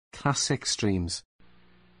classic streams.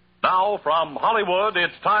 Now, from Hollywood,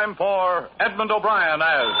 it's time for Edmund O'Brien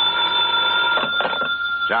as...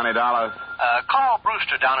 Johnny Dollar. Carl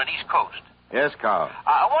Brewster down at East Coast. Yes, Carl.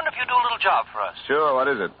 I wonder if you do a little job for us. Sure, what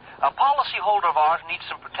is it? A policyholder of ours needs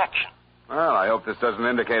some protection. Well, I hope this doesn't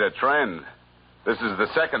indicate a trend. This is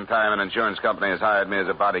the second time an insurance company has hired me as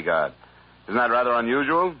a bodyguard. Isn't that rather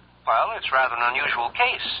unusual? Well, it's rather an unusual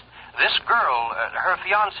case. This girl, her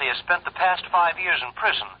fiancé, has spent the past 5 years in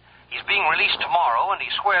prison. He's being released tomorrow, and he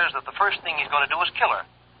swears that the first thing he's going to do is kill her.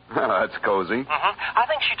 Well, that's cozy. I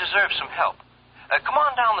think she deserves some help. Come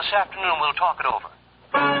on down this afternoon. We'll talk it over.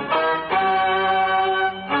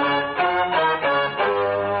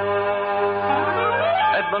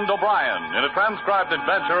 Edmund O'Brien, in a transcribed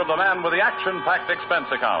adventure of the man with the action-packed expense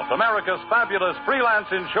account, America's fabulous freelance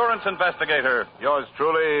insurance investigator. Yours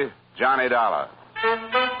truly, Johnny Dollar.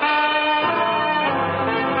 Expense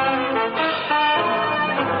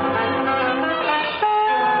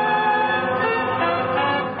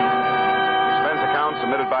account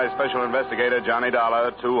submitted by Special Investigator Johnny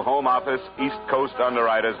Dollar to Home Office, East Coast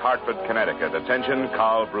Underwriters, Hartford, Connecticut. Attention,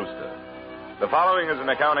 Carl Brewster. The following is an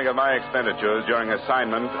accounting of my expenditures during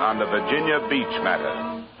assignment on the Virginia Beach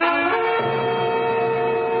matter.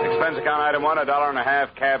 Expense account item 1,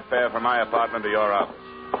 $1.50 cab fare from my apartment to your office.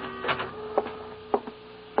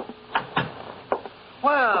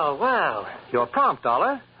 Well. You're prompt,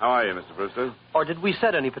 Dollar. How are you, Mr. Brewster? Or did we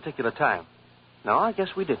set any particular time? No, I guess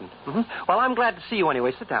we didn't. Well, I'm glad to see you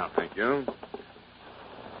anyway. Sit down. Thank you.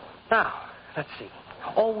 Now, let's see.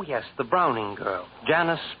 Oh, yes, the Browning girl.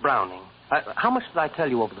 Janice Browning. How much did I tell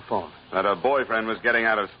you over the phone? That her boyfriend was getting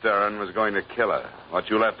out of stir and was going to kill her. What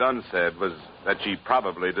you left unsaid was that she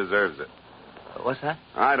probably deserves it. What's that?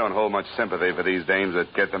 I don't hold much sympathy for these dames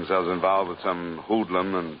that get themselves involved with some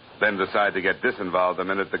hoodlum and then decide to get disinvolved the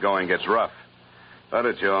minute the going gets rough. But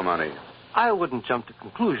it's your money. I wouldn't jump to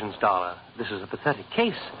conclusions, Dollar. This is a pathetic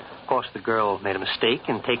case. Of course, the girl made a mistake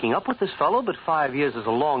in taking up with this fellow, but 5 years is a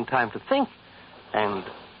long time to think. And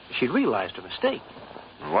she'd realized her mistake.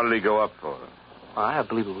 What did he go up for? I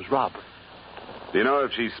believe it was robbery. Do you know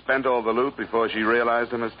if she spent all the loot before she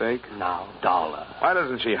realized her mistake? Now, Dollar. Why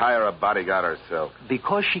doesn't she hire a bodyguard herself?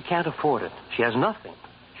 Because she can't afford it. She has nothing.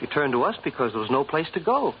 She turned to us because there was no place to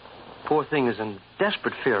go. Poor thing is in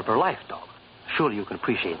desperate fear of her life, Dollar. Surely you can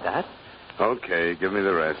appreciate that. Okay, give me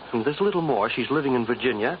the rest. And there's a little more. She's living in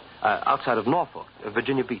Virginia, outside of Norfolk,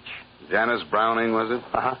 Virginia Beach. Janice Browning, was it?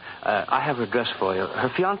 I have her address for you. Her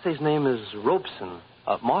fiancé's name is Robeson.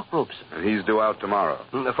 Mark Robeson. And he's due out tomorrow.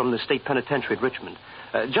 From the state penitentiary at Richmond.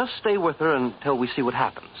 Just stay with her until we see what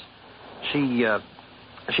happens. She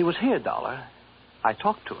was here, Dollar. I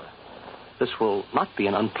talked to her. This will not be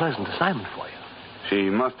an unpleasant assignment for you. She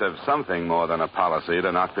must have something more than a policy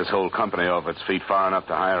to knock this whole company off its feet far enough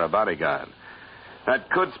to hire a bodyguard. That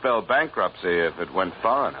could spell bankruptcy if it went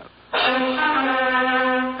far enough.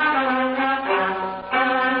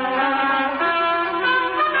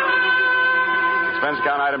 Expense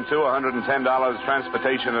account item 2, $110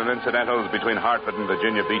 transportation and incidentals between Hartford and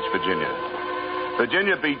Virginia Beach, Virginia.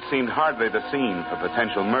 Virginia Beach seemed hardly the scene for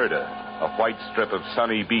potential murder. A white strip of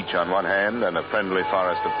sunny beach on one hand and a friendly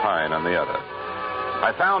forest of pine on the other.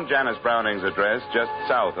 I found Janice Browning's address just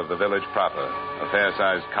south of the village proper. A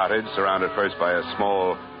fair-sized cottage surrounded first by a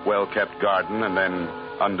small, well-kept garden and then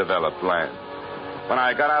undeveloped land. When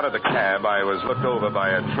I got out of the cab, I was looked over by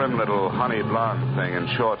a trim little honey blonde thing in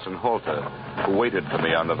shorts and halter who waited for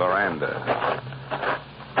me on the veranda.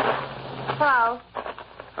 Paul.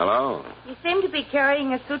 Hello? You seem to be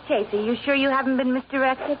carrying a suitcase. Are you sure you haven't been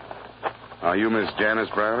misdirected? Are you Miss Janice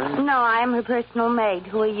Browning? No, I am her personal maid.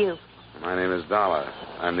 Who are you? My name is Dollar.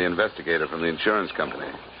 I'm the investigator from the insurance company.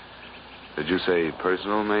 Did you say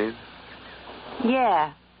personal maid?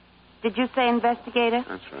 Yeah. Did you say investigator?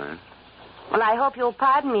 That's right. Well, I hope you'll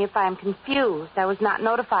pardon me if I'm confused. I was not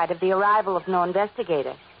notified of the arrival of no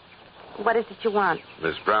investigator. What is it you want?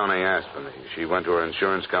 Miss Browning asked for me. She went to her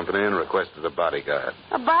insurance company and requested a bodyguard.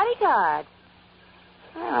 A bodyguard?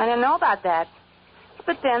 Well, I don't know about that.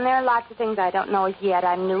 But then there are lots of things I don't know as yet.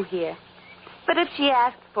 I'm new here. But if she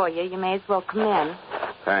asks for you, you may as well come in.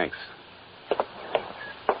 Thanks.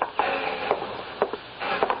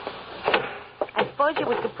 I suppose you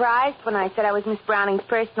were surprised when I said I was Miss Browning's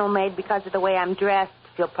personal maid because of the way I'm dressed,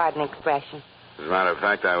 if you'll pardon the expression. As a matter of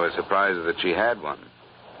fact, I was surprised that she had one.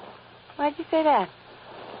 Why'd you say that?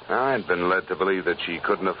 I'd been led to believe that she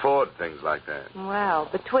couldn't afford things like that. Well,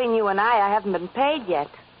 between you and I haven't been paid yet.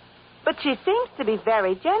 But she seems to be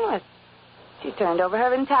very generous. She turned over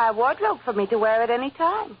her entire wardrobe for me to wear at any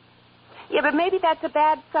time. Yeah, but maybe that's a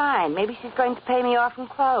bad sign. Maybe she's going to pay me off in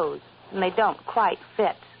clothes, and they don't quite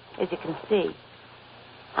fit. as you can see.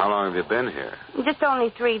 How long have you been here? Just only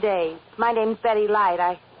 3 days. My name's Betty Light.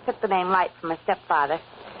 I took the name Light from my stepfather.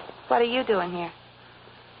 What are you doing here?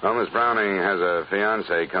 Well, Miss Browning has a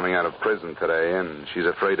fiancé coming out of prison today, and she's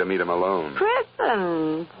afraid to meet him alone.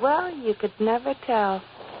 Prison? Well, you could never tell.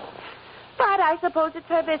 But I suppose it's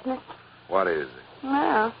her business. What is it?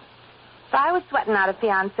 Well, if I was sweating out a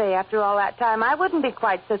fiancé after all that time, I wouldn't be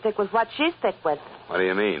quite so thick with what she's thick with. What do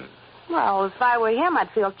you mean? Well, if I were him, I'd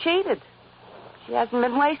feel cheated. She hasn't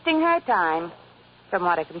been wasting her time, from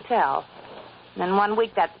what I can tell. And in 1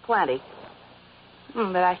 week, that's plenty.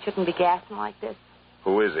 But I shouldn't be gassing like this.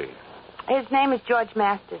 Who is he? His name is George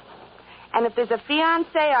Masters. And if there's a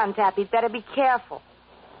fiancé on tap, he'd better be careful.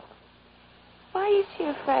 Why is she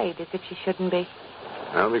afraid, as if she shouldn't be?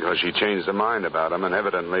 Well, because she changed her mind about him and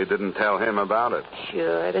evidently didn't tell him about it.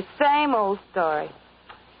 Sure, the same old story.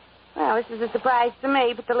 Well, this is a surprise to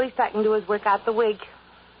me, but the least I can do is work out the wig.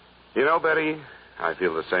 You know, Betty, I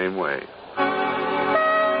feel the same way.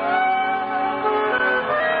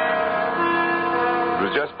 It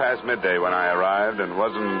was just past midday when I arrived, and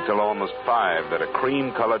wasn't until almost 5 that a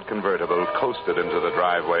cream-colored convertible coasted into the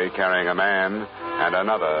driveway carrying a man and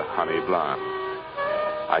another honey blonde.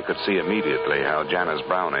 I could see immediately how Janice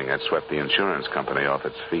Browning had swept the insurance company off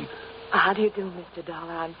its feet. How do you do, Mr.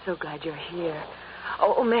 Dollar? I'm so glad you're here.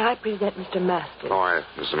 Oh, may I present Mr. Masters? Oh, hi,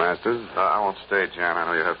 Mr. Masters. I won't stay, Jan. I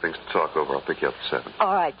know you have things to talk over. I'll pick you up at 7.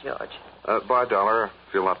 All right, George. Bye, Dollar.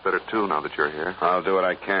 Feel a lot better, too, now that you're here. I'll do what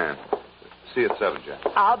I can. See you at 7, Jan.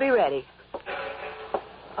 I'll be ready.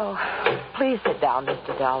 Oh, please sit down,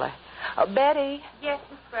 Mr. Dollar. Betty. Yes,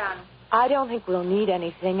 Miss Browning. I don't think we'll need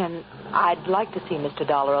anything, and I'd like to see Mr.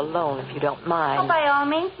 Dollar alone, if you don't mind. Oh, by all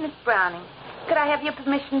means, Miss Browning. Could I have your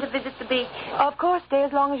permission to visit the beach? Of course, stay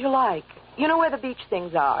as long as you like. You know where the beach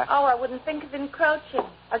things are. Oh, I wouldn't think of encroaching.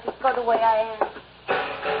 I'll just go the way I am.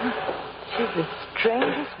 She's the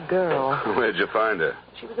strangest girl. Where'd you find her?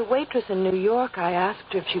 She was a waitress in New York. I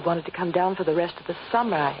asked her if she wanted to come down for the rest of the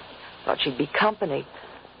summer. I thought she'd be company.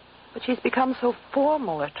 But she's become so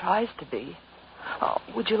formal, or tries to be. Oh,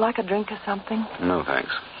 would you like a drink or something? No,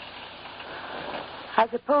 thanks. I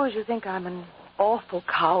suppose you think I'm an awful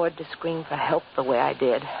coward to scream for help the way I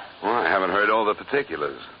did. Well, I haven't heard all the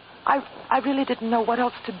particulars. I really didn't know what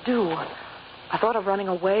else to do. I thought of running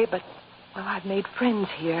away, but, well, I've made friends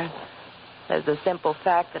here. There's the simple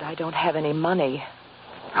fact that I don't have any money.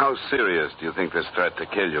 How serious do you think this threat to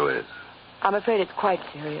kill you is? I'm afraid it's quite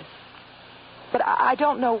serious. But I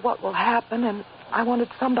don't know what will happen, and I wanted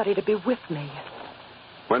somebody to be with me.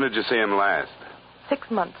 When did you see him last? 6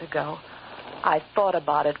 months ago. I thought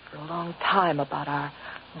about it for a long time, about our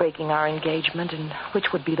breaking our engagement and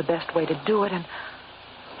which would be the best way to do it, and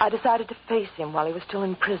I decided to face him while he was still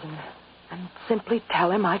in prison and simply tell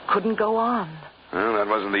him I couldn't go on. Well, that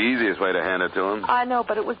wasn't the easiest way to hand it to him. I know,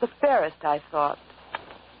 but it was the fairest, I thought.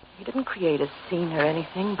 He didn't create a scene or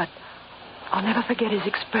anything, but I'll never forget his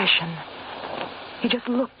expression. He just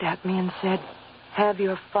looked at me and said, "Have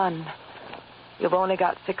your fun. You've only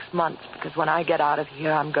got 6 months, because when I get out of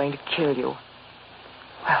here, I'm going to kill you."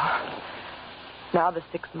 Well, now the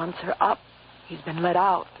 6 months are up. He's been let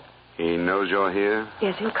out. He knows you're here?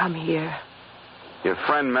 Yes, he'll come here. Your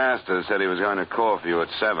friend Masters said he was going to call for you at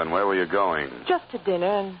 7. Where were you going? Just to dinner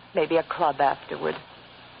and maybe a club afterward.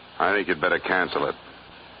 I think you'd better cancel it.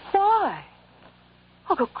 Why?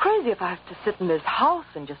 I'll go crazy if I have to sit in this house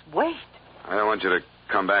and just wait. I don't want you to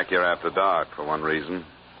come back here after dark, for one reason.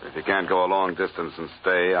 If you can't go a long distance and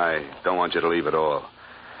stay, I don't want you to leave at all.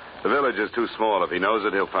 The village is too small. If he knows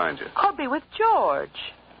it, he'll find you. I'll be with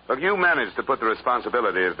George. Look, you managed to put the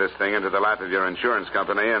responsibility of this thing into the lap of your insurance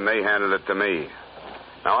company, and they handed it to me.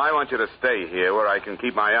 Now, I want you to stay here where I can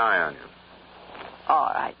keep my eye on you.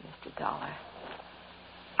 All right, Mr. Dollar.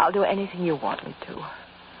 I'll do anything you want me to.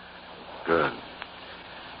 Good.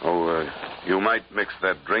 Oh, you might mix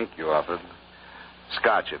that drink you offered.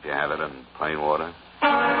 Scotch, if you have it, and plain water.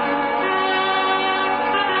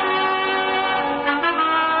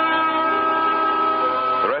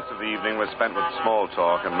 The rest of the evening was spent with small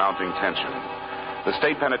talk and mounting tension. The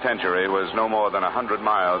state penitentiary was no more than 100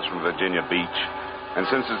 miles from Virginia Beach, and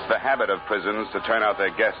since it's the habit of prisons to turn out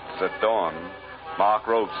their guests at dawn, Mark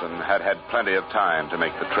Robeson had had plenty of time to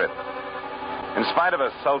make the trip. In spite of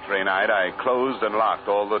a sultry night, I closed and locked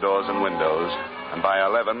all the doors and windows, and by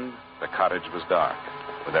 11, the cottage was dark,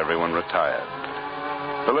 with everyone retired.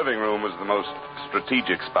 The living room was the most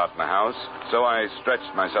strategic spot in the house, so I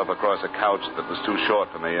stretched myself across a couch that was too short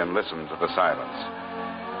for me and listened to the silence.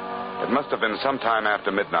 It must have been sometime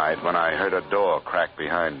after midnight when I heard a door crack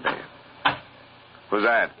behind me. Who's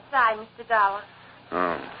that? It's I, Mr. Dollar.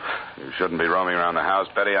 Oh, you shouldn't be roaming around the house,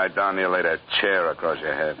 Betty. I darn near laid a chair across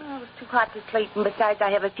your head. Oh, it was too hot to sleep, and besides,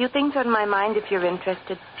 I have a few things on my mind if you're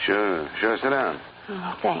interested. Sure. Sit down.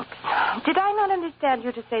 Oh, thanks. Did I not understand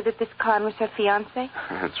you to say that this Con was her fiancé?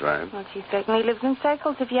 That's right. Well, she certainly lives in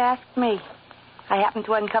circles, if you ask me. I happened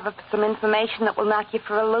to uncover some information that will knock you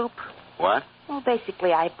for a loop. What? Well,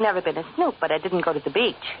 basically, I've never been a snoop, but I didn't go to the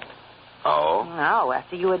beach. Oh? No,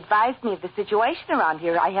 after you advised me of the situation around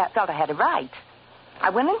here, I felt I had a right. I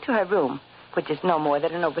went into her room, which is no more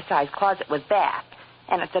than an oversized closet with bath.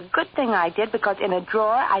 And it's a good thing I did, because in a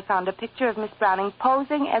drawer, I found a picture of Miss Browning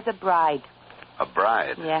posing as a bride. A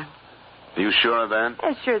bride? Yeah. Are you sure of that?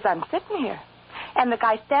 As sure as I'm sitting here. And the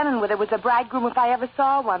guy standing with her was a bridegroom if I ever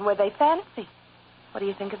saw one. Were they fancy? What do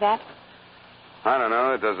you think of that? I don't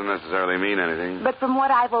know. It doesn't necessarily mean anything. But from what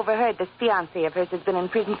I've overheard, this fiancé of hers has been in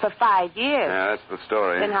prison for 5 years. Yeah, that's the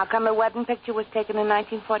story. Then how come the wedding picture was taken in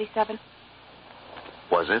 1947?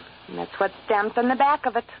 Was it? And that's what's stamped on the back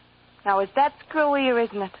of it. Now, is that screwy or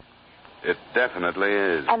isn't it? It definitely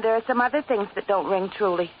is. And there are some other things that don't ring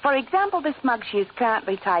truly. For example, this mug she is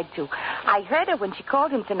currently tied to. I heard her when she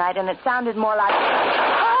called him tonight, and it sounded more like...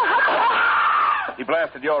 He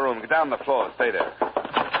blasted your room. Get down on the floor. Stay there.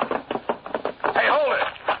 Hey, hold it.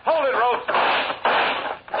 Hold it, Rose.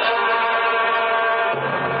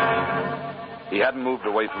 He hadn't moved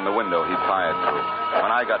away from the window he'd fired through.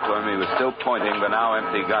 When I got to him, he was still pointing the now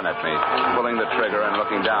empty gun at me, pulling the trigger and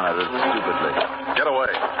looking down at it stupidly. Get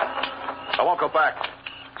away. I won't go back.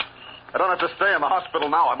 I don't have to stay in the hospital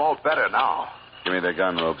now. I'm all better now. Give me the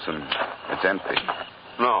gun, Robeson. It's empty.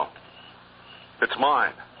 No. It's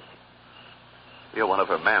mine. You're one of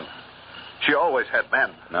her men. She always had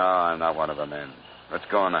men. No, I'm not one of her men. Let's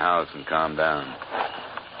go in the house and calm down.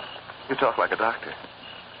 You talk like a doctor.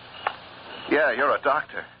 Yeah, you're a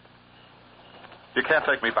doctor. You can't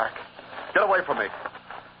take me back. Get away from me.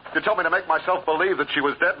 You told me to make myself believe that she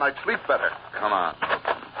was dead and I'd sleep better. Come on.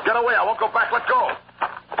 Get away. I won't go back. Let go.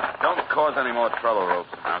 Don't cause any more trouble,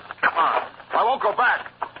 Robeson. Now, Come on. I won't go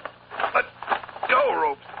back. Let go,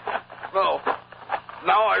 Ropes. No.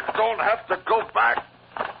 Now I don't have to go back.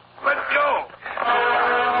 Let go.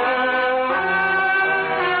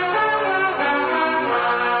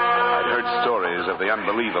 I'd heard stories of the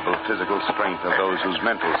unbelievable physical strength of those whose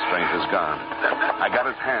mental strength is gone. I got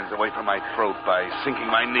his hands away from my throat by sinking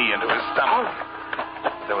my knee into his stomach.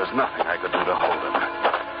 There was nothing I could do to hold him.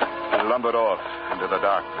 He lumbered off into the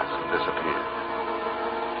darkness and disappeared.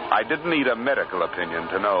 I didn't need a medical opinion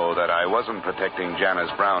to know that I wasn't protecting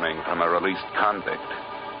Janice Browning from a released convict.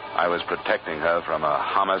 I was protecting her from a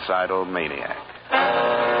homicidal maniac.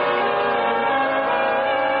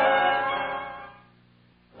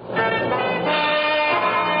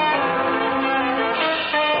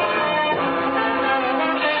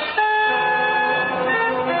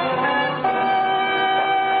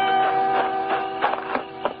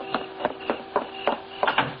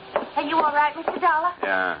 Are you all right, Mr. Dollar?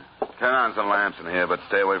 Yeah. Turn on some lamps in here, but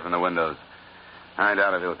stay away from the windows. I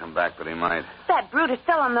doubt if he'll come back, but he might. That brute is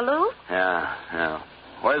still on the loose? Yeah.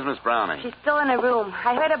 Where's Miss Browning? She's still in her room.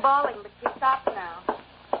 I heard her bawling, but she's stopped now.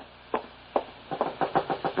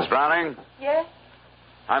 Miss Browning? Yes?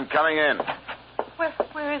 I'm coming in.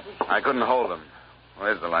 Where is he? I couldn't hold him.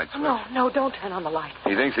 Where's the light switch? No, don't turn on the light.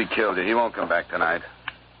 He thinks he killed you. He won't come back tonight.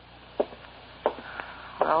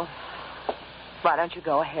 Well, why don't you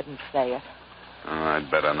go ahead and say it? Oh, I'd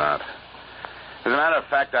better not. As a matter of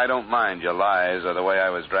fact, I don't mind your lies or the way I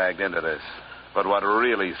was dragged into this. But what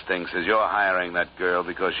really stinks is you're hiring that girl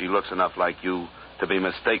because she looks enough like you to be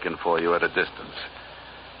mistaken for you at a distance.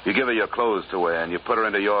 You give her your clothes to wear and you put her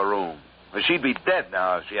into your room. Well, she'd be dead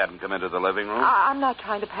now if she hadn't come into the living room. I'm not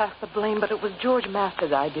trying to pass the blame, but it was George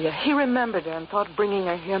Masters' idea. He remembered her and thought bringing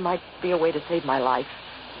her here might be a way to save my life.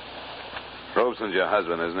 Robeson's your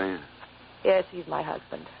husband, isn't he? Yes, he's my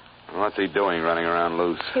husband. What's he doing running around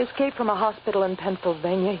loose? He escaped from a hospital in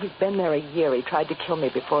Pennsylvania. He's been there a year. He tried to kill me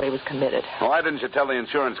before he was committed. Why didn't you tell the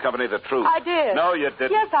insurance company the truth? I did. No, you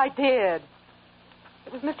didn't. Yes, I did.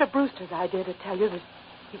 It was Mr. Brewster's idea to tell you that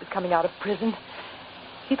he was coming out of prison.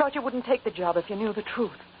 He thought you wouldn't take the job if you knew the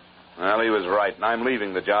truth. Well, he was right, and I'm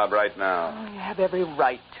leaving the job right now. Oh, you have every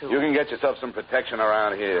right to. You can get yourself some protection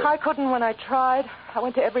around here. I couldn't when I tried. I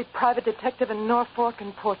went to every private detective in Norfolk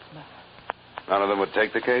and Portsmouth. None of them would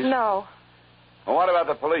take the case? No. Well, what about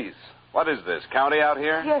the police? What is this, county out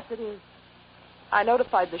here? Yes, it is. I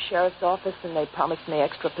notified the sheriff's office, and they promised me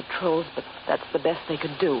extra patrols, but that's the best they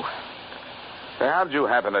could do. So how did you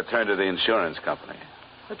happen to turn to the insurance company?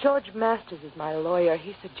 Well, George Masters is my lawyer.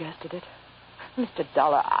 He suggested it. Mr.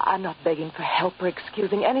 Dollar, I'm not begging for help or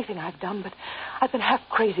excusing anything I've done, but I've been half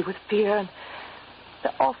crazy with fear, and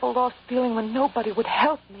The awful lost feeling when nobody would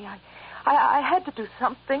help me. I had to do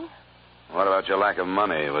something. What about your lack of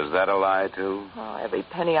money? Was that a lie, too? Oh, every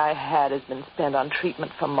penny I had has been spent on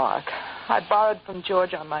treatment for Mark. I borrowed from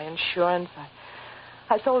George on my insurance.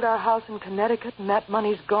 I sold our house in Connecticut, and that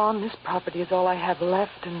money's gone. This property is all I have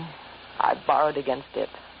left, and I borrowed against it.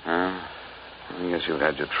 I guess you've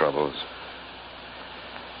had your troubles.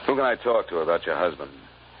 Who can I talk to about your husband?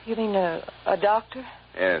 You mean a doctor?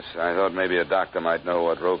 Yes, I thought maybe a doctor might know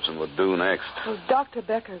what Robeson would do next. Well, Dr.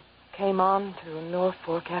 Becker came on to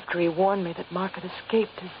Norfolk after he warned me that Mark had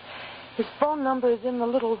escaped. His phone number is in the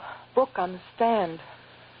little book on the stand.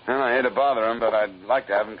 Well, I hate to bother him, but I'd like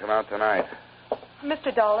to have him come out tonight.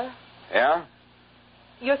 Mr. Dollar? Yeah?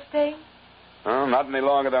 You're staying? Well, not any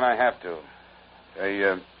longer than I have to. Hey,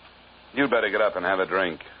 you'd better get up and have a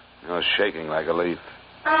drink. You're shaking like a leaf.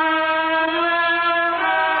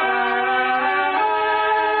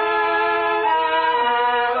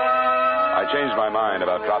 I changed my mind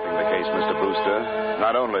about dropping the case, Mr. Brewster,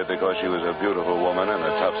 not only because she was a beautiful woman in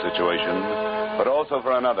a tough situation, but also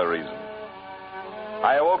for another reason.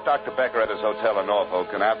 I awoke Dr. Becker at his hotel in Norfolk,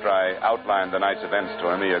 and after I outlined the night's events to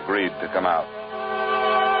him, he agreed to come out.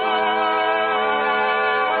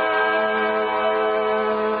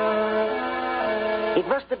 It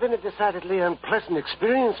must have been a decidedly unpleasant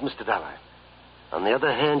experience, Mr. Dollar. On the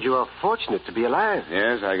other hand, you are fortunate to be alive.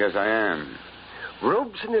 Yes, I guess I am.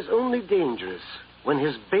 Robeson is only dangerous when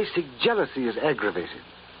his basic jealousy is aggravated.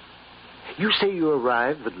 You say you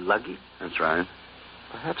arrived with luggage? That's right.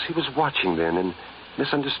 Perhaps he was watching then and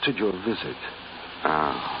misunderstood your visit.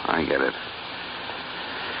 Oh, I get it.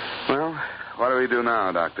 Well, what do we do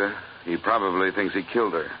now, Doctor? He probably thinks he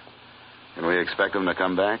killed her. Can we expect him to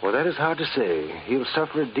come back? Well, that is hard to say. He'll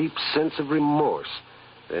suffer a deep sense of remorse.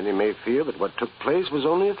 Then he may feel that what took place was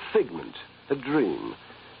only a figment, a dream.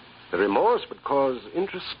 The remorse would cause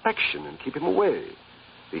introspection and keep him away.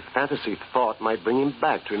 The fantasy thought might bring him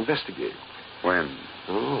back to investigate. When?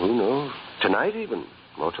 Oh, who knows? Tonight even,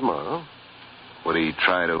 or tomorrow. Would he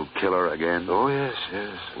try to kill her again? Oh, yes.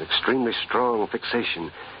 An extremely strong fixation.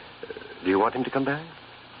 Do you want him to come back?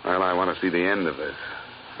 Well, I want to see the end of this.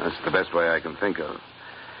 That's the best way I can think of.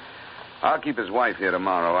 I'll keep his wife here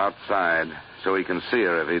tomorrow outside so he can see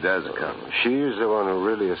her if he does come. She's the one who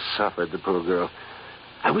really has suffered, the poor girl.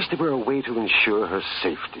 I wish there were a way to ensure her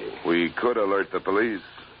safety. We could alert the police.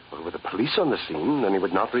 Well, with the police on the scene, then he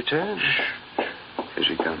would not return. Shh. Here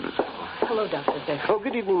she comes. Hello, Dr. Becker. Oh,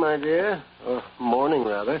 good evening, my dear. Morning,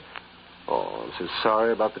 rather. Oh, I'm so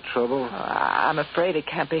sorry about the trouble. I'm afraid it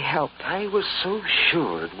can't be helped. I was so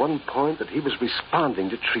sure at one point that he was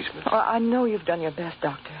responding to treatment. Well, I know you've done your best,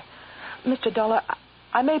 Doctor. Mr. Dollar,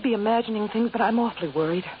 I may be imagining things, but I'm awfully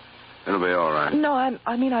worried. It'll be all right. No,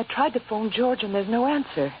 I mean, I tried to phone George, and there's no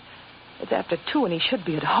answer. It's after 2, and he should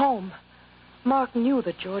be at home. Mark knew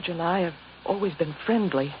that George and I have always been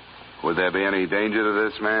friendly. Would there be any danger to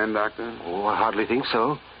this man, Doctor? Oh, I hardly think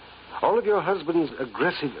so. All of your husband's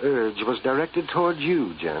aggressive urge was directed toward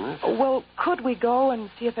you, Janet. Well, could we go and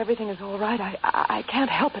see if everything is all right? I can't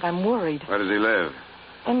help it. I'm worried. Where does he live?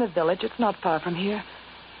 In the village. It's not far from here.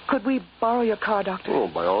 Could we borrow your car, Doctor? Oh,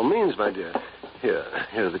 by all means, my dear. Here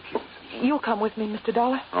are the keys. You'll come with me, Mr.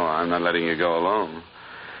 Dollar? Oh, I'm not letting you go alone.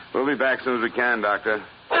 We'll be back as soon as we can, Doctor.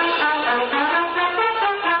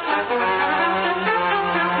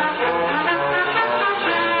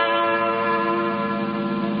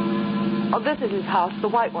 Oh, this is his house, the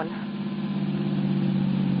white one.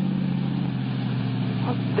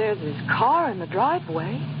 Well, there's his car in the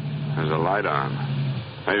driveway. There's a light on.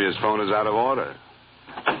 Maybe his phone is out of order.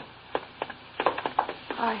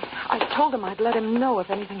 I told him I'd let him know if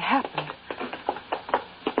anything happened.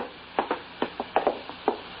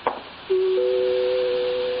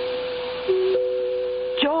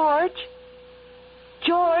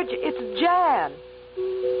 George, it's Jan.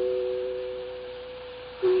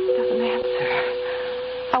 He doesn't answer.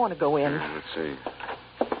 I want to go in. Let's see.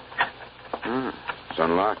 It's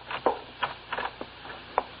unlocked.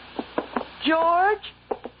 George?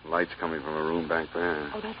 Light's coming from a room back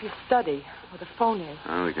there. Oh, that's his study, where the phone is.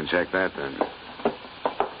 Well, we can check that then.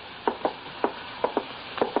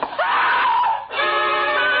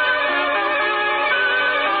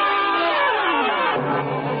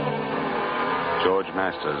 George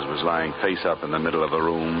Masters was lying face up in the middle of a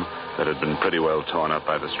room that had been pretty well torn up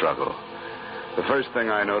by the struggle. The first thing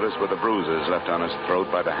I noticed were the bruises left on his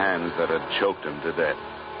throat by the hands that had choked him to death.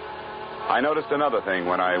 I noticed another thing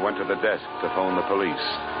when I went to the desk to phone the police.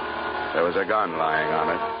 There was a gun lying on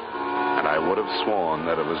it, and I would have sworn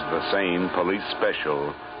that it was the same police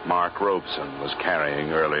special Mark Robeson was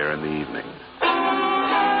carrying earlier in the evening.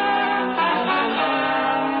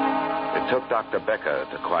 took Dr. Becker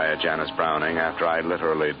to quiet Janice Browning after I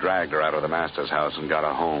literally dragged her out of the master's house and got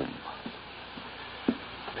her home.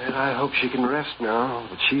 Well, I hope she can rest now,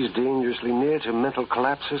 but she's dangerously near to mental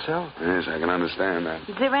collapse herself. Yes, I can understand that.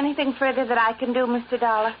 Is there anything further that I can do, Mr.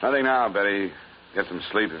 Dollar? Nothing now, Betty. Get some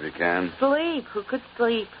sleep if you can. Sleep? Who could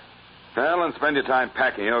sleep? Well, and spend your time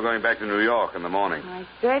packing. You're going back to New York in the morning. I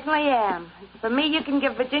certainly am. For me, you can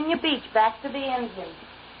give Virginia Beach back to the Indians.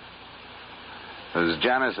 Was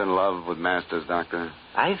Janice in love with Masters, Doctor?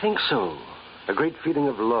 I think so. A great feeling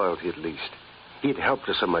of loyalty, at least. He'd helped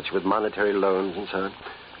her so much with monetary loans and so on.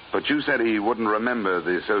 But you said he wouldn't remember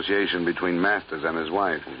the association between Masters and his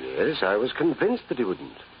wife. Yes, I was convinced that he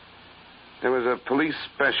wouldn't. There was a police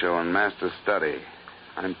special in Masters' study.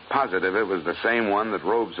 I'm positive it was the same one that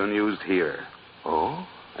Robeson used here. Oh?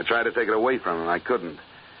 I tried to take it away from him. I couldn't.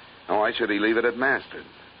 Now, why should he leave it at Masters?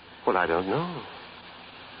 Well, I don't know.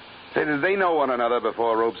 Say, did they know one another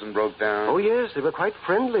before Robeson broke down? Oh, yes, they were quite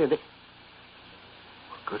friendly. They...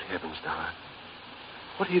 Oh, good heavens, Dollar.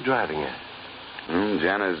 What are you driving at?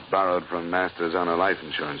 Janice borrowed from Masters on a life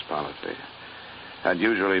insurance policy. That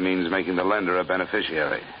usually means making the lender a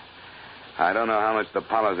beneficiary. I don't know how much the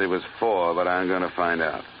policy was for, but I'm going to find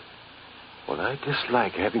out. Well, I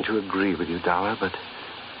dislike having to agree with you, Dollar,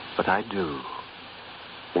 but I do.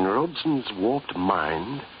 In Robeson's warped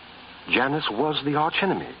mind, Janice was the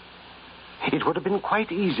archenemy. It would have been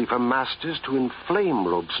quite easy for Masters to inflame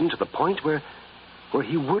Robeson to the point where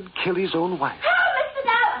he would kill his own wife.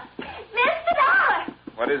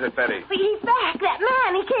 What is it, Betty? He's back. That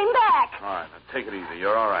man, he came back. All right, now take it easy.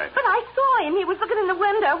 You're all right. But I saw him. He was looking in the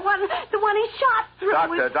window. The one he shot through.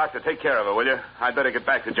 Doctor, take care of her, will you? I'd better get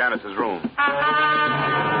back to Janice's room.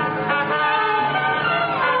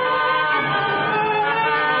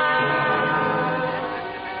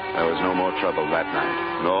 There was no more trouble that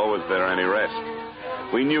night, nor was there any rest.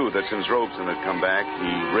 We knew that since Robeson had come back,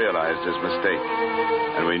 he realized his mistake.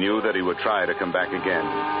 And we knew that he would try to come back again.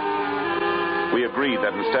 We agreed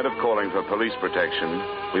that instead of calling for police protection,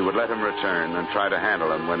 we would let him return and try to handle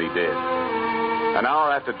him when he did. An hour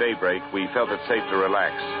after daybreak, we felt it safe to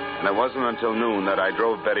relax, and it wasn't until noon that I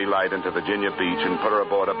drove Betty Light into Virginia Beach and put her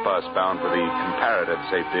aboard a bus bound for the comparative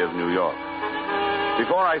safety of New York.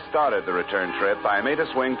 Before I started the return trip, I made a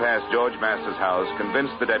swing past George Masters' house,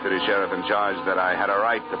 convinced the deputy sheriff in charge that I had a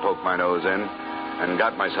right to poke my nose in, and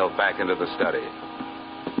got myself back into the study.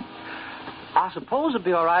 I suppose it'd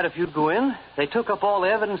be all right if you'd go in. They took up all the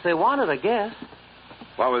evidence they wanted, I guess.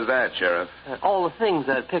 What was that, Sheriff? All the things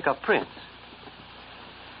that pick up prints.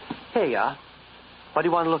 Here you are. What do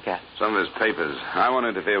you want to look at? Some of his papers. I won't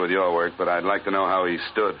interfere with your work, but I'd like to know how he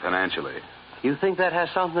stood financially. You think that has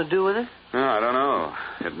something to do with it? No, I don't know.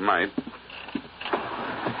 It might.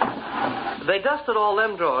 They dusted all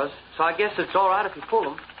them drawers, so I guess it's all right if you pull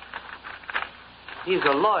them. He's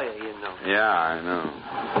a lawyer, you know. Yeah, I know.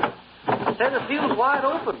 Said the field's wide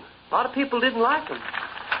open. A lot of people didn't like him.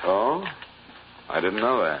 Oh? I didn't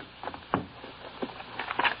know that.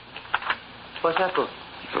 What's that book?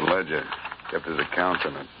 It's a ledger. Kept his accounts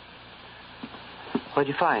in it. What'd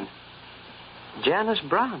you find? Janice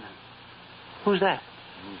Browning. Who's that?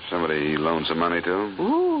 Somebody he loaned some money to?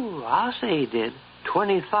 Ooh, I'll say he did.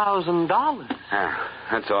 $20,000. Ah,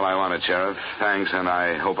 that's all I wanted, Sheriff. Thanks, and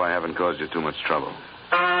I hope I haven't caused you too much trouble.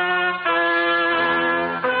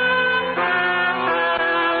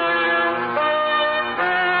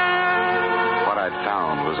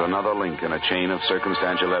 Another link in a chain of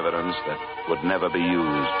circumstantial evidence that would never be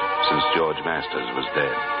used since George Masters was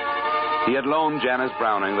dead. He had loaned Janice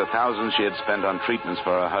Browning the thousands she had spent on treatments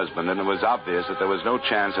for her husband, and it was obvious that there was no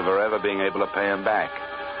chance of her ever being able to pay him back.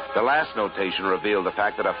 The last notation revealed the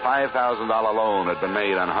fact that a $5,000 loan had been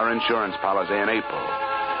made on her insurance policy in April.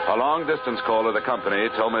 A long-distance call to the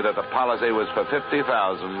company told me that the policy was for $50,000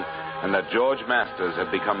 and that George Masters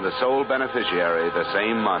had become the sole beneficiary the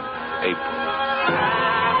same month, April.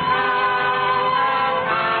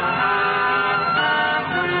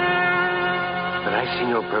 I see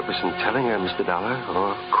no purpose in telling her, Mr. Dollar,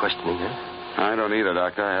 or questioning her. I don't either,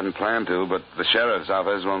 Doctor. I hadn't planned to, but the sheriff's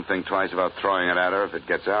office won't think twice about throwing it at her if it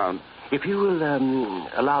gets out. If you will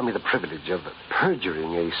allow me the privilege of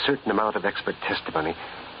perjuring a certain amount of expert testimony,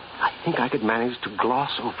 I think I could manage to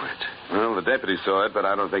gloss over it. Well, the deputy saw it, but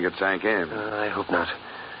I don't think it sank in. I hope not.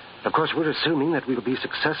 Of course, we're assuming that we'll be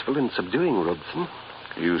successful in subduing Robeson.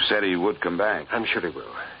 You said he would come back. I'm sure he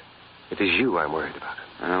will. It is you I'm worried about.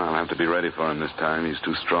 Well, I'll have to be ready for him this time. He's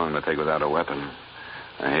too strong to take without a weapon.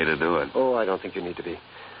 I hate to do it. Oh, I don't think you need to be.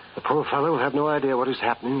 The poor fellow will have no idea what is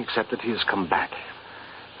happening except that he has come back.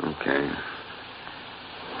 Okay.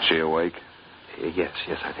 She awake? Yes,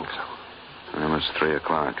 I think so. Well, it's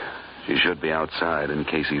 3:00. She should be outside in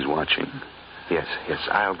case he's watching. Yes.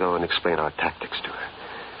 I'll go and explain our tactics to her.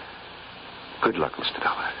 Good luck, Mr.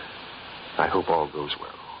 Dollar. I hope all goes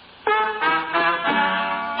well.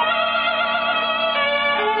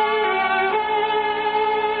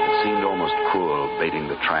 It seemed almost cruel baiting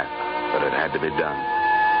the trap, but it had to be done.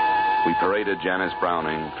 We paraded Janice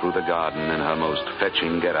Browning through the garden in her most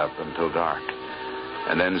fetching get-up until dark,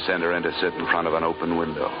 and then sent her in to sit in front of an open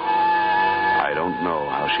window. I don't know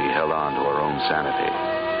how she held on to her own sanity.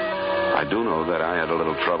 I do know that I had a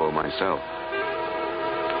little trouble myself.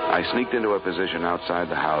 I sneaked into a position outside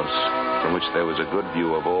the house from which there was a good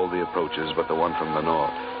view of all the approaches but the one from the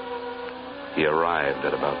north. He arrived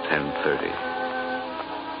at about 10:30.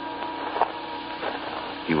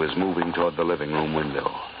 He was moving toward the living room window,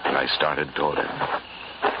 and I started toward him.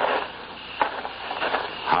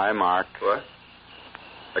 Hi, Mark. What?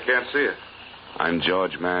 I can't see it. I'm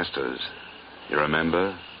George Masters. You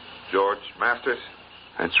remember? George Masters?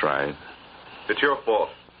 That's right. It's your fault.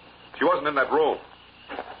 She wasn't in that room.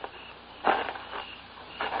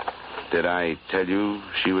 Did I tell you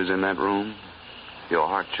she was in that room? You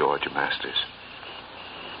are George Masters.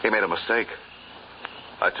 He made a mistake.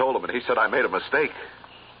 I told him, and he said I made a mistake.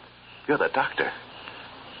 You're the doctor.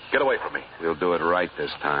 Get away from me. We'll do it right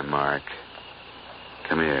this time, Mark.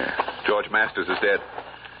 Come here. George Masters is dead.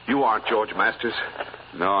 You aren't George Masters.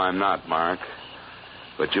 No, I'm not, Mark.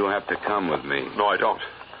 But you'll have to come with me. No, I don't.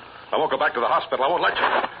 I won't go back to the hospital. I won't let you.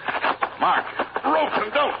 Mark! Robeson,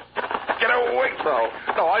 don't! Get away! No,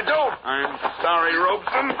 I don't! I'm sorry,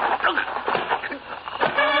 Robeson.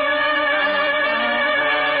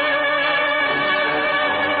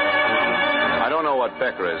 I don't know what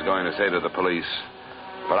Becker is going to say to the police,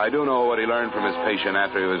 but I do know what he learned from his patient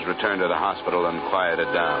after he was returned to the hospital and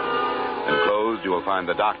quieted down. Enclosed, you will find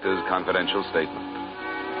the doctor's confidential statement.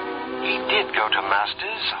 He did go to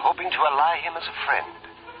Masters, hoping to ally him as a friend.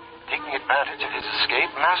 Taking advantage of his escape,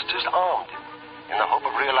 Masters armed him in the hope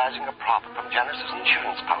of realizing a profit from Janice's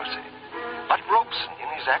insurance policy. But Robeson, in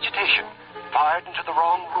his agitation, fired into the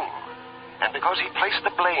wrong room. And because he placed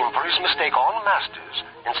the blame for his mistake on Masters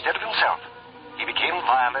instead of himself, he became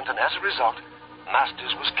violent, and as a result,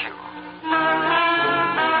 Masters was killed.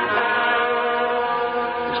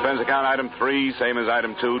 Expense account item 3, same as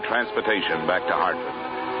item 2, transportation back to Hartford.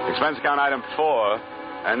 Expense account item 4,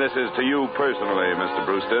 and this is to you personally, Mr.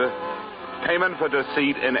 Brewster. Payment for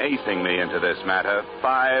deceit in acing me into this matter,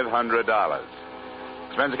 $500.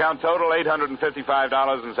 Expense account total,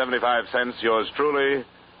 $855.75. Yours truly,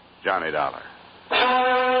 Johnny Dollar.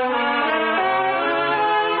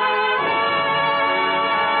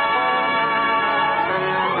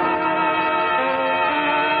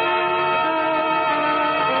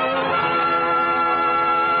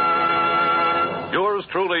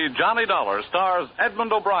 Truly, Johnny Dollar stars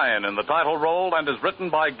Edmund O'Brien in the title role and is written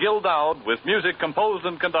by Gil Dowd with music composed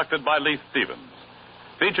and conducted by Leith Stevens.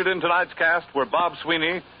 Featured in tonight's cast were Bob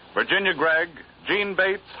Sweeney, Virginia Gregg, Gene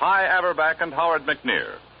Bates, Hy Averback, and Howard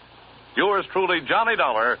McNear. Yours truly, Johnny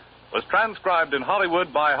Dollar, was transcribed in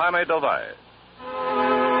Hollywood by Jaime Del Valle.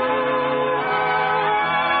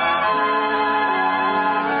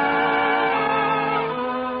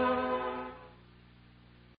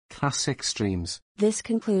 Classic Streams. This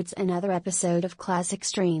concludes another episode of Classic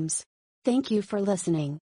Streams. Thank you for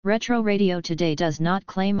listening. Retro Radio Today does not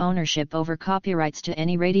claim ownership over copyrights to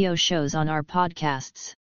any radio shows on our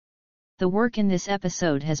podcasts. The work in this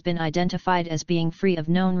episode has been identified as being free of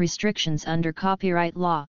known restrictions under copyright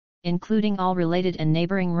law, including all related and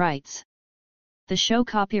neighboring rights. The show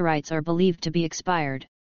copyrights are believed to be expired.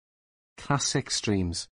 Classic Streams.